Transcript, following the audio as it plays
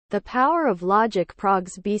The power of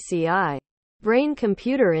LogicProgs BCI,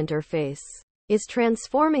 brain-computer interface, is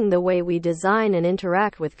transforming the way we design and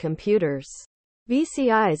interact with computers.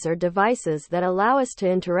 BCIs are devices that allow us to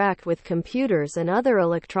interact with computers and other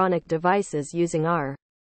electronic devices using our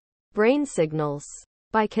brain signals.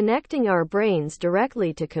 By connecting our brains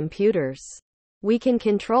directly to computers, we can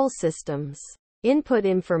control systems, input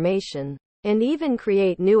information, and even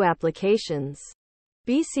create new applications.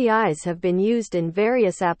 BCIs have been used in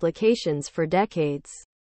various applications for decades,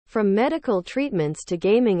 from medical treatments to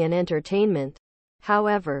gaming and entertainment.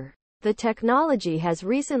 However, the technology has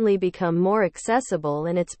recently become more accessible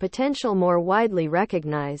and its potential more widely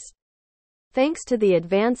recognized, thanks to the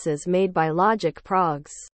advances made by LogicProgs.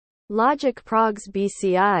 LogicProgs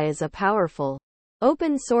BCI is a powerful,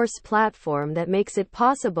 open-source platform that makes it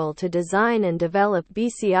possible to design and develop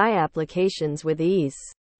BCI applications with ease.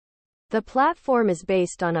 The platform is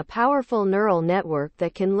based on a powerful neural network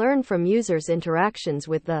that can learn from users' interactions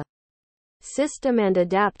with the system and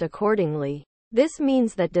adapt accordingly. This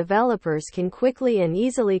means that developers can quickly and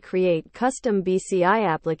easily create custom BCI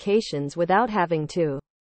applications without having to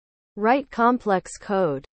write complex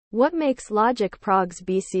code. What makes LogicProgs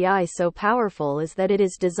BCI so powerful is that it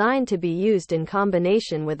is designed to be used in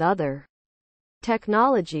combination with other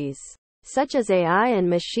technologies, such as AI and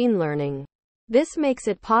machine learning. This makes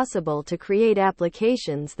it possible to create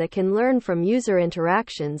applications that can learn from user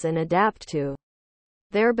interactions and adapt to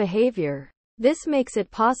their behavior. This makes it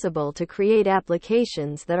possible to create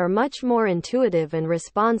applications that are much more intuitive and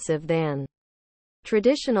responsive than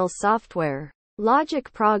traditional software.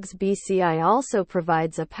 LogicProgs BCI also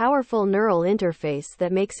provides a powerful neural interface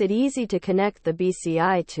that makes it easy to connect the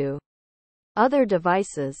BCI to other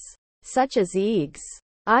devices, such as EEGs,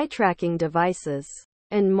 eye-tracking devices,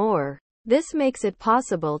 and more. This makes it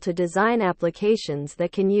possible to design applications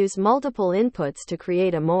that can use multiple inputs to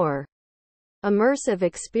create a more immersive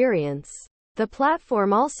experience. The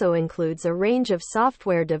platform also includes a range of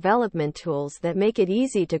software development tools that make it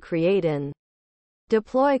easy to create and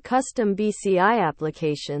deploy custom BCI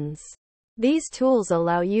applications. These tools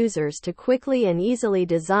allow users to quickly and easily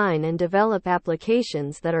design and develop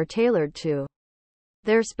applications that are tailored to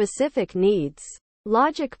their specific needs.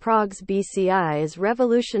 LogicProgs BCI is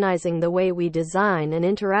revolutionizing the way we design and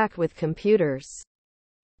interact with computers.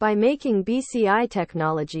 By making BCI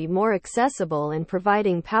technology more accessible and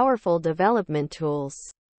providing powerful development tools,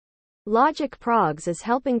 LogicProgs is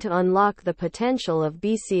helping to unlock the potential of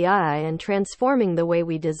BCI and transforming the way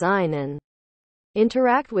we design and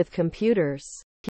interact with computers.